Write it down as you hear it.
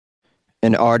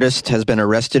An artist has been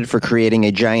arrested for creating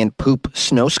a giant poop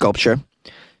snow sculpture.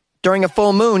 During a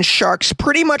full moon, sharks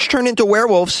pretty much turn into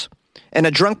werewolves, and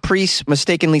a drunk priest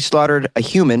mistakenly slaughtered a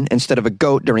human instead of a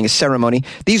goat during a ceremony.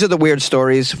 These are the weird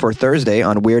stories for Thursday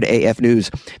on Weird AF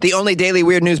News, the only daily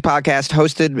weird news podcast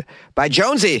hosted by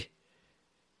Jonesy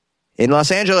in Los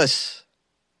Angeles,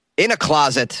 in a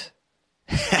closet.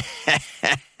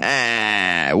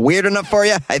 Weird enough for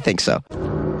you? I think so.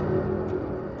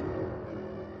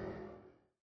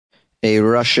 A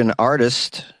Russian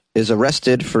artist is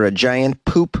arrested for a giant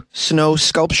poop snow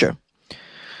sculpture.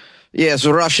 Yes,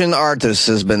 a Russian artist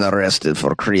has been arrested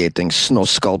for creating snow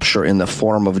sculpture in the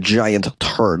form of giant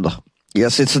turd.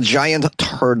 Yes, it's a giant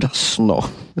turd snow.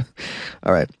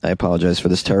 All right, I apologize for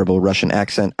this terrible Russian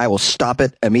accent. I will stop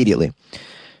it immediately.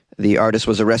 The artist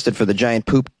was arrested for the giant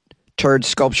poop turd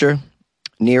sculpture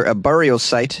near a burial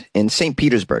site in St.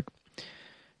 Petersburg.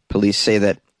 Police say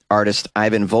that artist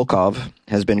Ivan Volkov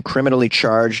has been criminally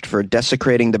charged for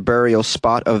desecrating the burial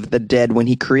spot of the dead when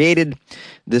he created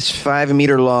this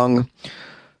 5-meter-long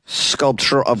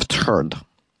sculpture of turd.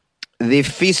 The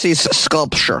feces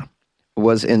sculpture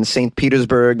was in St.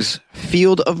 Petersburg's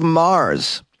Field of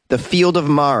Mars. The Field of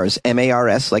Mars,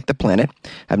 M-A-R-S, like the planet.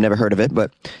 I've never heard of it,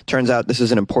 but turns out this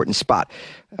is an important spot.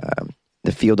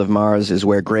 The Field of Mars is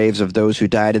where graves of those who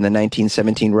died in the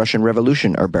 1917 Russian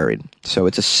Revolution are buried. So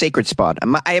it's a sacred spot.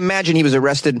 I imagine he was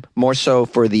arrested more so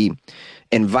for the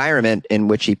environment in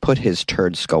which he put his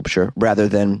turd sculpture rather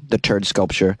than the turd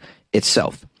sculpture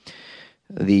itself.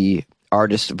 The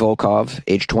artist Volkov,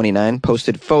 age 29,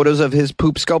 posted photos of his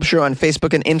poop sculpture on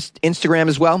Facebook and Instagram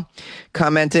as well,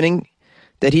 commenting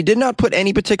that he did not put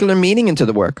any particular meaning into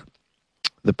the work.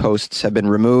 The posts have been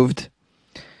removed,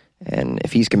 and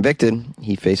if he's convicted,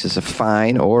 he faces a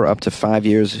fine or up to 5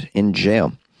 years in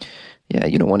jail. Yeah,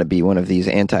 you don't want to be one of these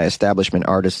anti-establishment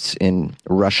artists in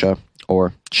Russia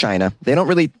or China. They don't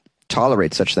really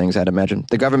tolerate such things, I'd imagine.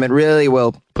 The government really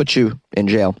will put you in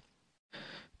jail.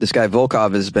 This guy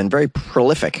Volkov has been very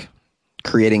prolific,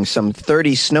 creating some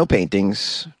 30 snow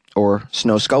paintings or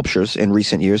snow sculptures in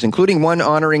recent years, including one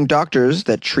honoring doctors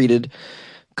that treated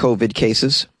COVID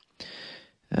cases.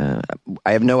 I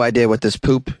have no idea what this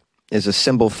poop is a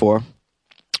symbol for.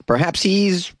 Perhaps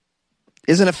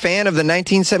isn't a fan of the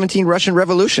 1917 Russian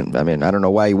Revolution. I mean, I don't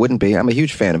know why he wouldn't be. I'm a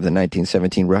huge fan of the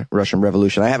 1917 Russian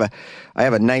Revolution. I have a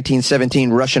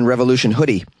 1917 Russian Revolution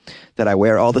hoodie that I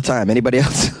wear all the time. Anybody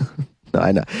else? No,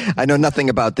 I know nothing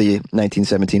about the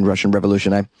 1917 Russian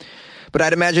Revolution. But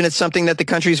I'd imagine it's something that the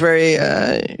country's very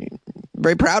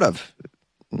proud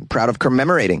of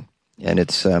commemorating, and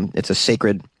it's a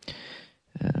sacred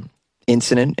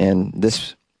incident. And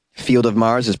this Field of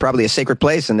Mars is probably a sacred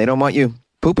place, and they don't want you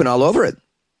pooping all over it,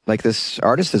 like this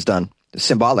artist has done.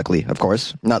 Symbolically, of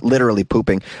course, not literally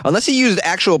pooping. Unless he used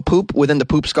actual poop within the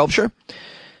poop sculpture.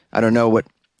 I don't know what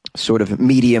sort of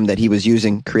medium that he was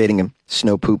using creating a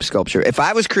snow poop sculpture. If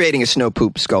I was creating a snow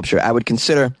poop sculpture, I would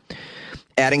consider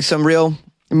adding some real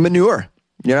manure,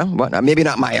 maybe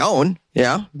not my own,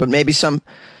 but maybe some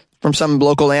from some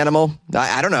local animal.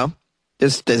 I don't know.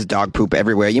 There's dog poop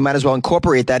everywhere. You might as well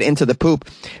incorporate that into the poop.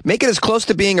 Make it as close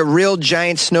to being a real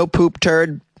giant snow poop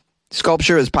turd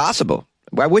sculpture as possible.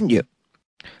 Why wouldn't you?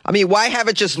 I mean, why have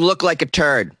it just look like a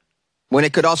turd when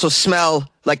it could also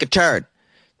smell like a turd?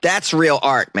 That's real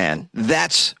art, man.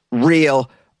 That's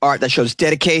real art that shows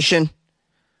dedication.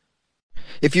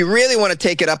 If you really want to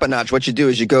take it up a notch, what you do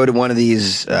is you go to one of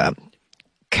these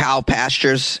cow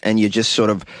pastures and you just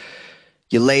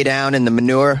you lay down in the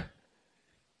manure,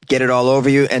 get it all over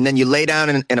you, and then you lay down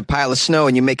in a pile of snow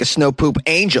and you make a snow poop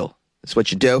angel. That's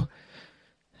what you do.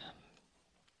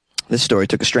 This story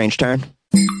took a strange turn.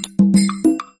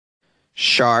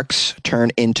 Sharks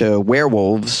turn into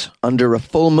werewolves under a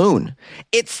full moon.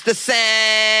 It's the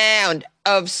sound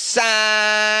of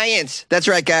science. That's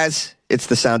right, guys. It's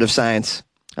the sound of science.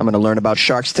 I'm going to learn about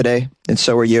sharks today, and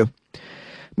so are you.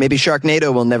 Maybe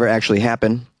Sharknado will never actually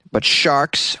happen, but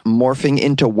sharks morphing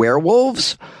into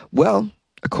werewolves? Well,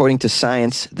 according to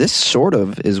science, this sort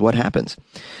of is what happens.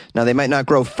 Now, they might not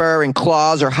grow fur and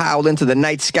claws or howl into the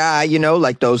night sky,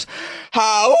 like those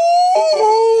How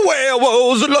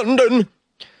Werewolves of London.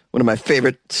 One of my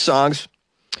favorite songs.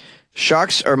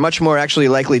 Sharks are much more actually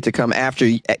likely to come after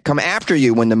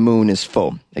you when the moon is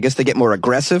full. I guess they get more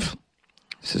aggressive.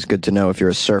 This is good to know if you're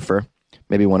a surfer.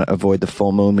 Maybe you want to avoid the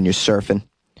full moon when you're surfing.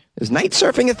 Is night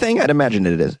surfing a thing? I'd imagine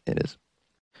it is. It is.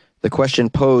 The question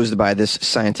posed by this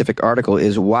scientific article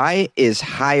is, why is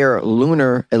higher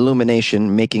lunar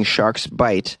illumination making sharks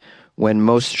bite when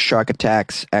most shark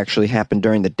attacks actually happen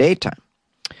during the daytime?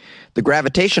 The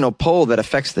gravitational pull that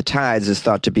affects the tides is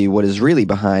thought to be what is really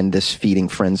behind this feeding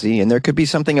frenzy, and there could be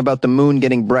something about the moon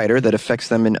getting brighter that affects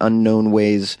them in unknown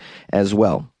ways as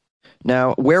well.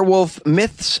 Now, werewolf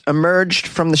myths emerged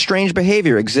from the strange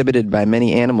behavior exhibited by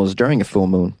many animals during a full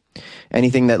moon.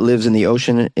 Anything that lives in the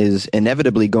ocean is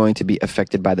inevitably going to be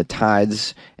affected by the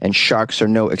tides, and sharks are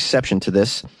no exception to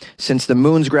this, since the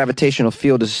moon's gravitational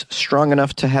field is strong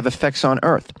enough to have effects on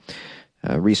Earth.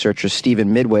 Researcher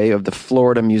Stephen Midway of the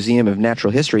Florida Museum of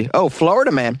Natural History. Oh,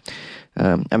 Florida man!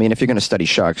 If you're going to study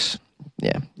sharks,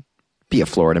 yeah, be a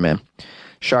Florida man.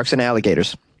 Sharks and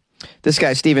alligators. This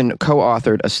guy, Stephen,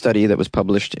 co-authored a study that was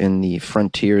published in the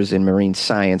Frontiers in Marine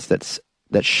Science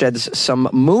that sheds some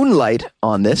moonlight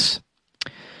on this.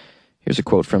 Here's a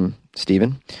quote from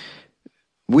Stephen.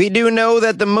 "We do know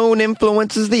that the moon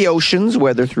influences the oceans,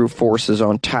 whether through forces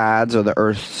on tides or the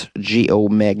Earth's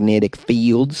geomagnetic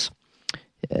fields.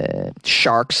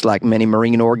 Sharks, like many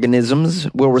marine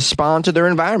organisms, will respond to their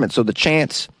environment, so the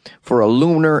chance for a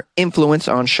lunar influence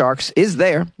on sharks is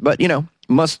there, but,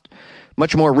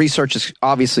 much more research is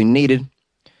obviously needed.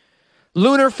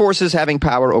 Lunar forces having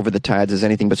power over the tides is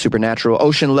anything but supernatural.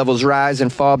 Ocean levels rise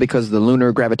and fall because the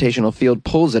lunar gravitational field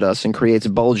pulls at us and creates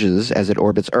bulges as it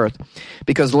orbits Earth.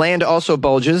 Because land also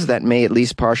bulges, that may at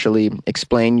least partially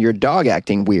explain your dog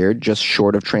acting weird, just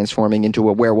short of transforming into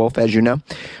a werewolf, as you know.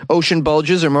 Ocean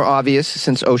bulges are more obvious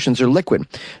since oceans are liquid.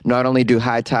 Not only do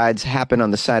high tides happen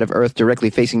on the side of Earth directly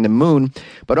facing the moon,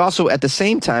 but also at the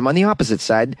same time on the opposite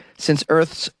side, since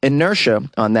Earth's inertia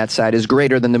on that side is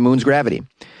greater than the moon's gravity.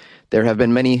 There have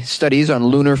been many studies on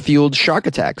lunar-fueled shark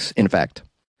attacks, in fact.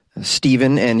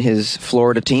 Stephen and his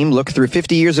Florida team looked through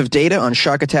 50 years of data on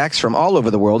shark attacks from all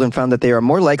over the world and found that they are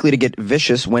more likely to get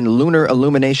vicious when lunar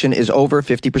illumination is over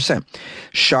 50%.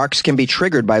 Sharks can be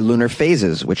triggered by lunar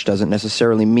phases, which doesn't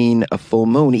necessarily mean a full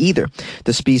moon either.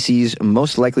 The species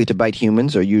most likely to bite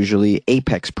humans are usually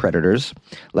apex predators,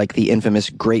 like the infamous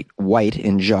great white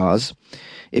in Jaws.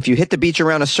 If you hit the beach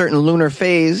around a certain lunar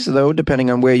phase, though,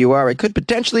 depending on where you are, it could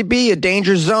potentially be a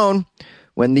danger zone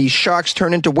when these sharks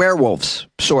turn into werewolves,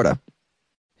 sort of.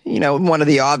 One of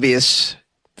the obvious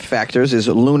factors is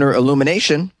lunar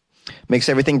illumination makes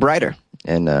everything brighter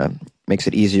and makes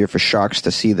it easier for sharks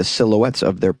to see the silhouettes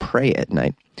of their prey at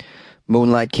night.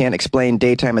 Moonlight can't explain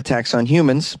daytime attacks on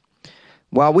humans.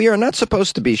 While we are not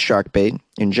supposed to be shark bait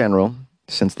in general,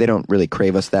 since they don't really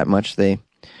crave us that much, they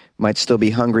might still be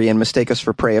hungry and mistake us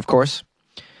for prey, of course.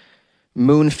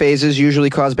 Moon phases usually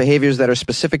cause behaviors that are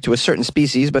specific to a certain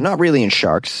species, but not really in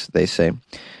sharks, they say.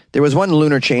 There was one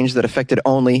lunar change that affected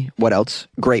only, what else?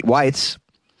 Great whites.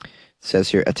 It says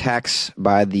here, attacks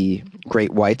by the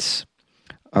great whites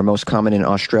are most common in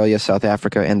Australia, South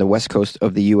Africa, and the west coast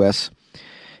of the U.S.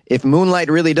 If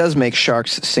moonlight really does make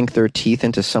sharks sink their teeth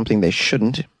into something they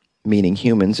shouldn't, meaning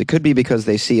humans, it could be because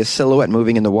they see a silhouette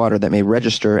moving in the water that may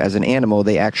register as an animal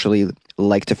they actually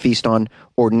like to feast on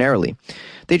ordinarily.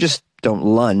 They just don't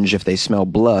lunge if they smell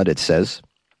blood, it says.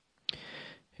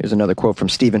 Here's another quote from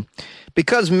Stephen.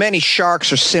 Because many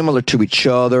sharks are similar to each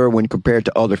other when compared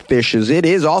to other fishes, it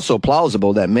is also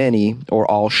plausible that many or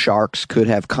all sharks could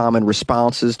have common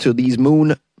responses to these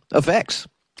moon effects.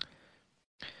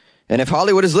 And if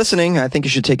Hollywood is listening, I think you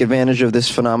should take advantage of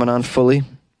this phenomenon fully.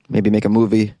 Maybe make a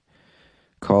movie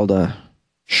called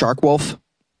Shark Wolf.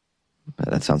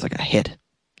 That sounds like a hit.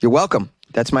 You're welcome.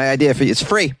 That's my idea for you. It's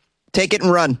free. Take it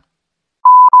and run.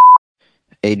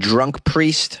 A drunk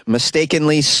priest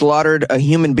mistakenly slaughtered a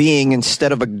human being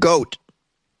instead of a goat.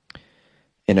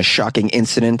 In a shocking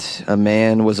incident, a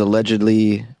man was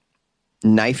allegedly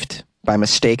knifed by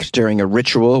mistake during a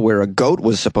ritual where a goat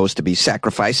was supposed to be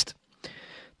sacrificed.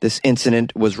 This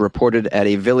incident was reported at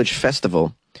a village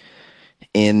festival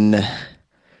in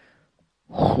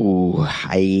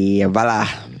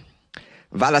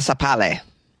Valasapale,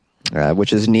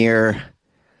 which is near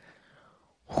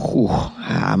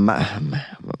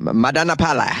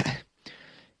Madanapala,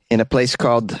 in a place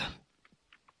called,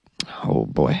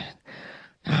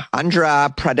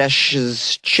 Andhra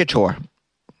Pradesh's Chittor.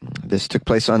 This took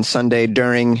place on Sunday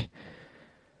during,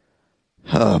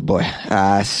 Sankranti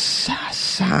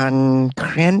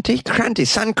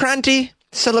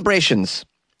celebrations.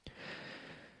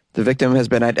 The victim has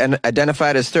been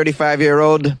identified as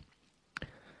 35-year-old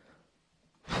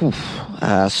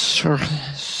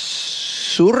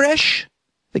Suresh. I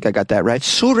think I got that right.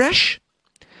 Suresh.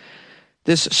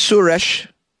 This Suresh,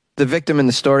 the victim in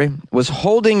the story, was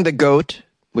holding the goat,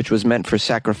 which was meant for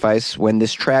sacrifice, when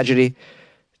this tragedy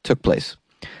took place.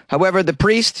 However, the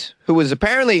priest, who was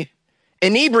apparently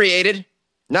inebriated,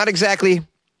 not exactly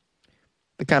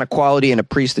the kind of quality in a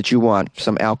priest that you want,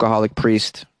 some alcoholic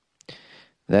priest,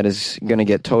 that is going to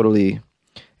get totally,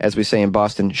 as we say in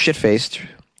Boston, shit-faced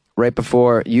right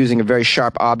before using a very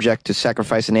sharp object to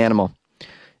sacrifice an animal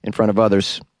in front of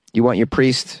others. You want your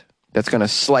priest that's going to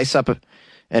slice up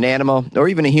an animal or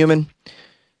even a human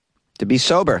to be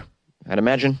sober, I'd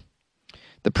imagine.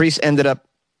 The priest ended up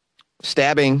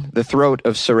stabbing the throat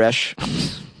of Suresh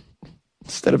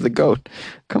instead of the goat.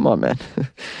 Come on, man.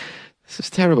 This is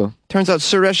terrible. Turns out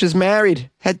Suresh is married,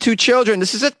 had 2 children.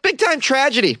 This is a big-time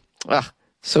tragedy. Ah,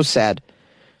 so sad.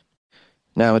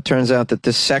 Now, it turns out that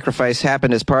this sacrifice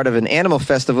happened as part of an animal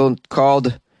festival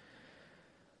called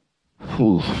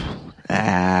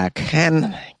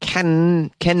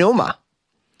Kanuma.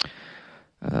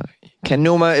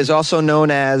 Kanuma is also known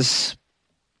as...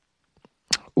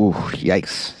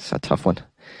 yikes. It's a tough one.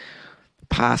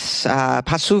 Pasuvula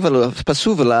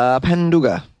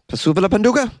Panduga. Pasuvula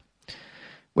Panduga?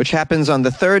 Which happens on the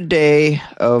 3rd day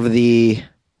of the...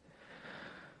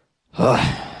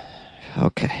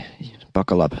 okay.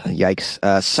 Buckle up. Yikes.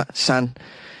 Sun.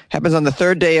 Happens on the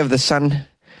 3rd day of the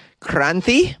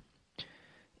Sankranti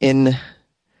in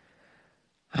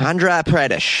Andhra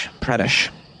Pradesh.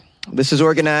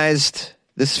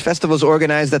 This festival is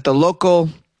organized at the local...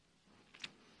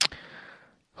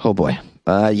 oh boy.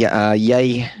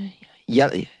 Yalalama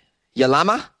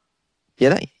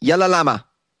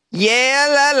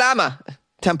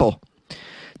temple,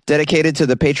 dedicated to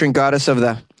the patron goddess of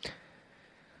the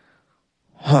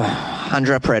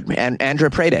Andhra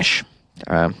Pradesh.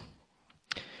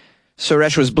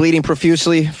 Suresh was bleeding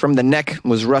profusely from the neck,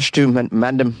 was rushed to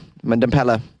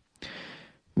Mandapala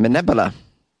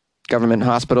government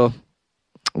hospital,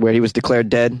 where he was declared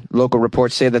dead. Local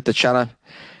reports say that the Chalapanthe.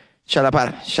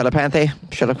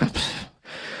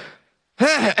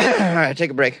 All right,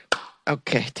 take a break.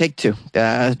 Okay, take 2.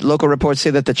 Local reports say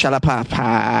that the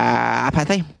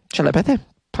telepathy.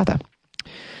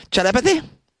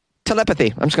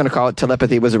 I'm just going to call it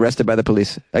telepathy. Was arrested by the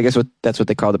police. I guess that's what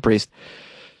they call the priest.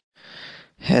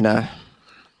 And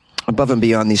above and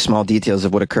beyond these small details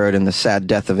of what occurred in the sad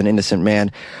death of an innocent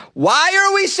man, why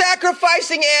are we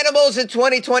sacrificing animals in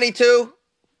 2022?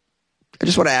 I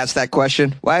just want to ask that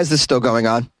question. Why is this still going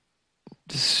on?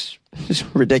 Just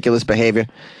ridiculous behavior.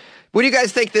 What do you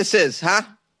guys think this is, huh?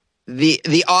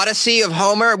 The Odyssey of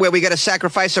Homer, where we got to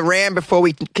sacrifice a ram before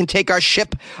we can take our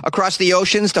ship across the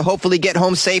oceans to hopefully get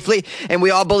home safely. And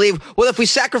we all believe, well, if we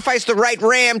sacrifice the right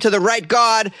ram to the right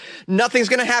god, nothing's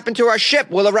going to happen to our ship.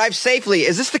 We'll arrive safely.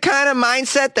 Is this the kind of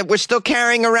mindset that we're still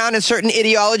carrying around in certain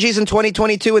ideologies in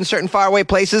 2022 in certain faraway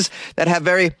places that have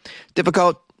very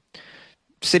difficult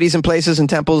cities and places and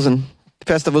temples and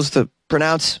festivals to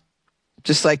pronounce?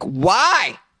 Just like,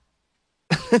 why?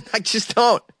 I just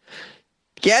don't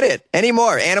get it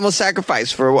anymore. Animal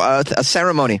sacrifice for a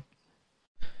ceremony.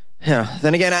 Yeah.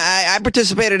 Then again, I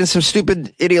participated in some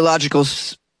stupid ideological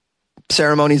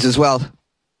ceremonies as well,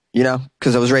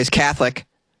 because I was raised Catholic.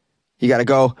 You got to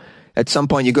go, at some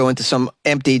point you go into some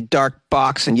empty, dark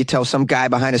box and you tell some guy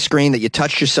behind a screen that you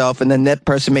touched yourself, and then that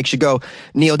person makes you go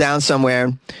kneel down somewhere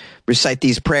and recite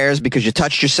these prayers because you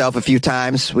touched yourself a few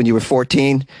times when you were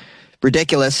 14.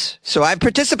 Ridiculous. So I've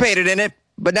participated in it,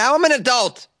 but now I'm an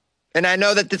adult, and I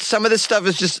know that some of this stuff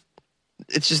is just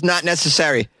not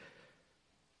necessary.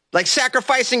 Like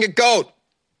sacrificing a goat.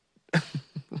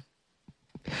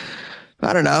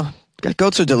 I don't know.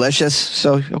 Goats are delicious,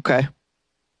 so okay.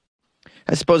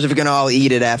 I suppose if you're going to all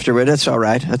eat it afterward, that's all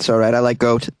right. That's all right. I like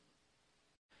goat.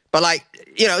 But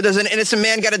does an innocent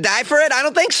man got to die for it? I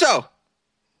don't think so.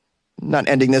 I'm not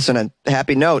ending this on a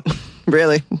happy note,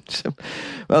 really.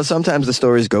 Well, sometimes the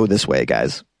stories go this way,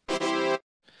 guys.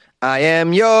 I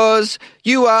am yours,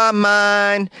 you are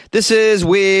mine. This is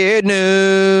weird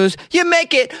news. You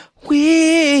make it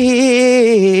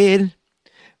weird.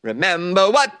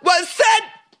 Remember what was said.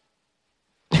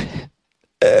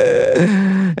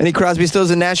 Any Crosby, Stills,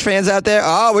 and Nash fans out there?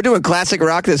 Oh, we're doing classic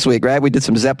rock this week, right? We did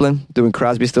some Zeppelin, doing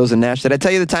Crosby, Stills, and Nash. Did I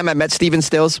tell you the time I met Stephen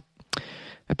Stills?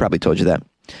 I probably told you that.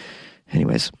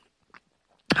 Anyways,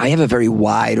 I have a very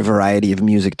wide variety of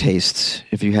music tastes,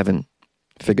 if you haven't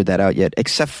figured that out yet,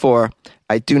 except for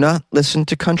I do not listen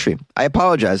to country. I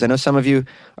apologize. I know some of you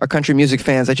are country music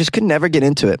fans. I just could never get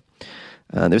into it.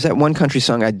 There's that one country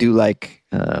song I do like.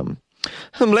 I'm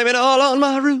blaming it all on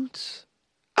my roots.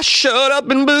 I showed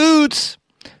up in boots.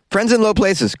 Friends in Low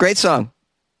Places. Great song.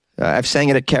 I've sang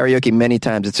it at karaoke many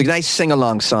times. It's a nice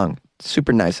sing-along song.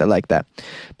 Super nice. I like that.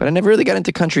 But I never really got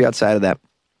into country outside of that.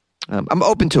 I'm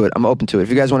open to it. If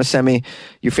you guys want to send me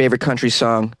your favorite country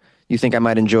song, you think I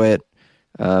might enjoy it,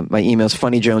 my email is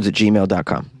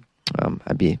funnyjones@gmail.com.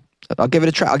 I'll give it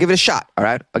a try. I'll give it a shot. All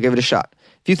right. I'll give it a shot.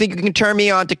 If you think you can turn me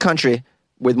on to country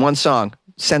with one song,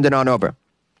 send it on over.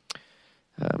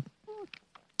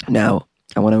 Now,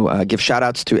 I want to give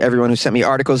shout-outs to everyone who sent me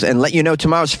articles and let you know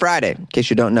tomorrow's Friday, in case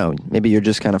you don't know. Maybe you're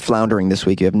just kind of floundering this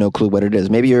week. You have no clue what it is.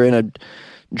 Maybe you're in a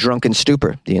drunken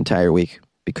stupor the entire week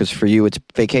because for you it's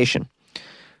vacation.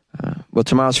 Well,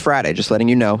 tomorrow's Friday, just letting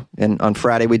you know. And on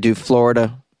Friday, we do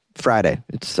Florida Friday.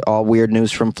 It's all weird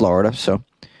news from Florida. So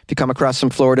if you come across some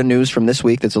Florida news from this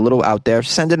week that's a little out there,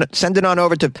 send it on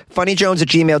over to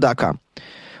funnyjones@gmail.com.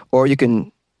 Or you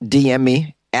can DM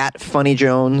me at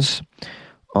funnyjones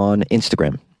on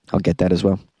Instagram. I'll get that as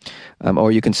well.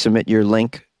 Or you can submit your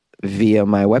link via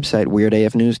my website,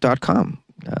 weirdafnews.com.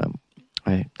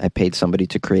 I paid somebody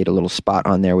to create a little spot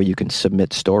on there where you can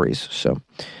submit stories. So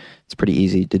it's pretty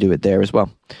easy to do it there as well.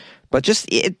 But just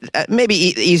maybe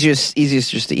easiest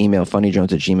just to email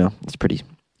funnyjones@gmail. It's pretty.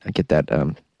 I get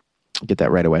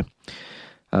that right away.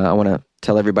 I want to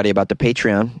tell everybody about the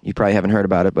Patreon. You probably haven't heard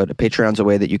about it, but Patreon's a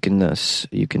way that you can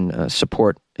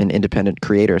support an independent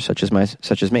creator such as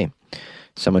me,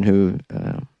 someone who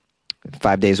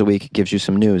 5 days a week gives you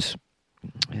some news.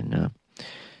 And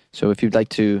so if you'd like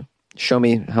to show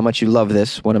me how much you love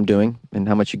this, what I'm doing, and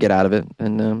how much you get out of it,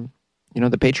 and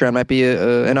the Patreon might be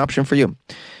an option for you.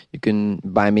 You can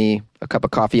buy me a cup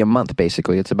of coffee a month.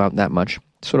 Basically, it's about that much.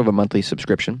 Sort of a monthly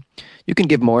subscription. You can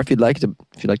give more if you'd like to.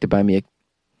 If you'd like to buy me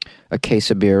a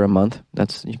case of beer a month,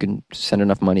 you can send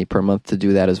enough money per month to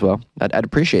do that as well. I'd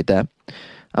appreciate that.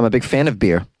 I'm a big fan of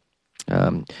beer.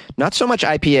 Not so much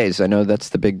IPAs. I know that's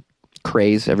the big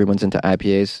craze. Everyone's into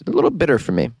IPAs. A little bitter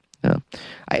for me. I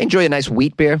enjoy a nice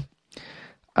wheat beer.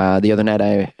 The other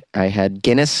night I had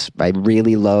Guinness. I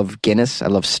really love Guinness. I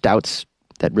love stouts,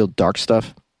 that real dark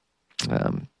stuff.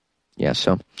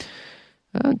 So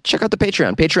check out the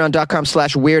Patreon,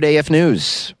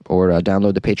 patreon.com/weirdafnews, or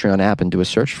download the Patreon app and do a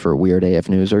search for Weird AF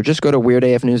News, or just go to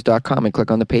weirdafnews.com and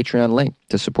click on the Patreon link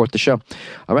to support the show.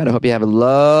 All right, I hope you have a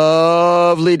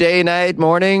lovely day, night,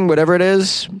 morning, whatever it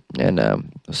is, and we'll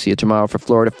see you tomorrow for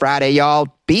Florida Friday, y'all.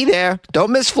 Be there.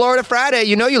 Don't miss Florida Friday.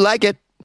 You know you like it.